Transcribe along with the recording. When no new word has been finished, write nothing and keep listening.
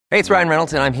Hey, it's Ryan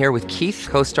Reynolds, and I'm here with Keith,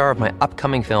 co-star of my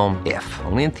upcoming film, If,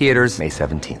 only in theaters May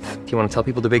 17th. Do you want to tell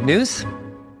people the big news?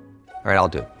 All right, I'll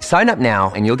do it. Sign up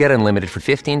now and you'll get unlimited for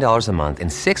 $15 a month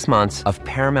and 6 months of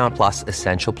Paramount Plus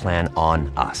Essential Plan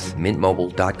on us.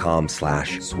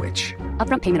 MintMobile.com/switch.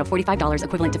 Upfront payment of $45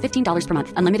 equivalent to $15 per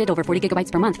month. Unlimited over 40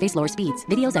 gigabytes per month. Face lower speeds.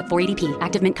 Videos at 480p.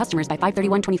 Active Mint customers by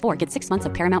 531.24 get 6 months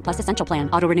of Paramount Plus Essential Plan.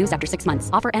 Auto renews after 6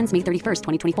 months. Offer ends May 31st,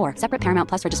 2024. Separate Paramount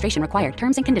Plus registration required.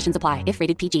 Terms and conditions apply if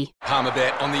rated PG.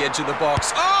 Palmerbet on the edge of the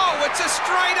box. Oh, it's a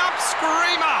straight-up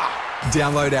screamer!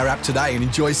 Download our app today and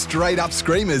enjoy straight-up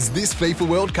screamers this FIFA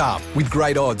World Cup with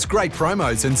great odds, great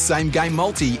promos and same-game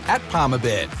multi at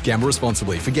Palmerbet. Gamble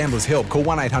responsibly. For Gamblers' Help, call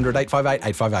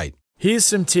 1-800-858-858. Here's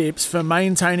some tips for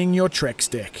maintaining your Trex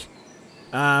deck.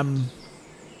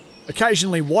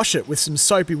 Occasionally wash it with some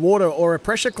soapy water or a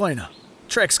pressure cleaner.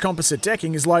 Trex composite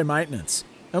decking is low maintenance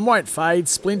and won't fade,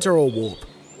 splinter or warp.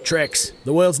 Trex,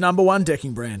 the world's #1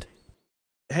 decking brand.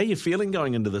 How are you feeling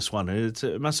going into this one?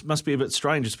 It must be a bit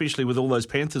strange, especially with all those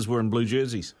Panthers wearing blue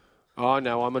jerseys. Oh,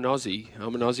 no, I'm an Aussie.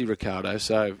 Ricardo.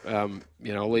 So,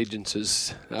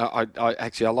 allegiances. I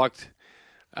liked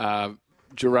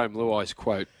Jerome Luai's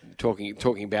quote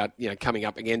talking about, coming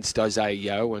up against Isaiah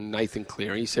Yeo and Nathan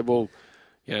Cleary. He said, well,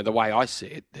 the way I see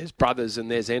it, there's brothers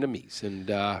and there's enemies. And,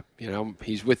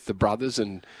 he's with the brothers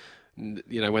and,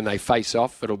 when they face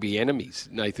off, it'll be enemies,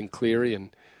 Nathan Cleary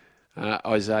and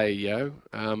Isaiah Yeo.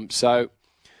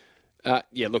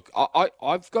 Look,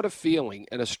 I've got a feeling,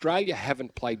 and Australia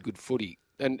haven't played good footy,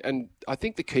 and I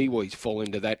think the Kiwis fall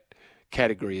into that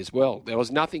category as well. There was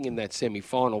nothing in that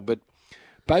semi-final, but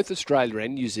both Australia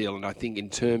and New Zealand, I think, in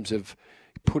terms of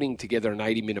putting together an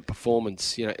 80-minute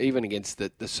performance, even against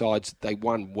the sides that they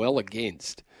won well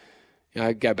against.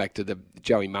 Go back to the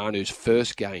Joey Manu's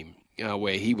first game,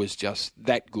 where he was just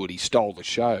that good. He stole the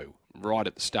show right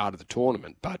at the start of the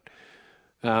tournament. But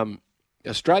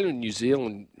Australia and New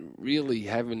Zealand really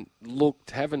haven't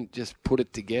just put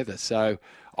it together. So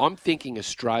I'm thinking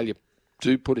Australia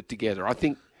do put it together. I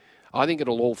think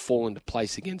it'll all fall into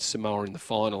place against Samoa in the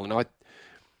final, and I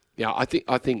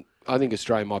think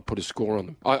Australia might put a score on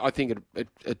them. I think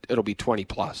it'll be 20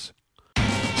 plus.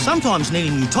 Sometimes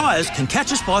needing new tyres can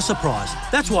catch us by surprise.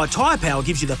 That's why Tyre Power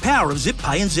gives you the power of Zip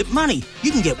Pay and Zip Money.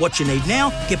 You can get what you need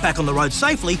now, get back on the road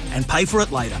safely and pay for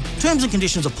it later. Terms and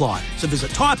conditions apply. So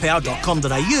visit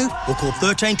tyrepower.com.au or call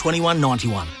 13 21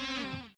 91.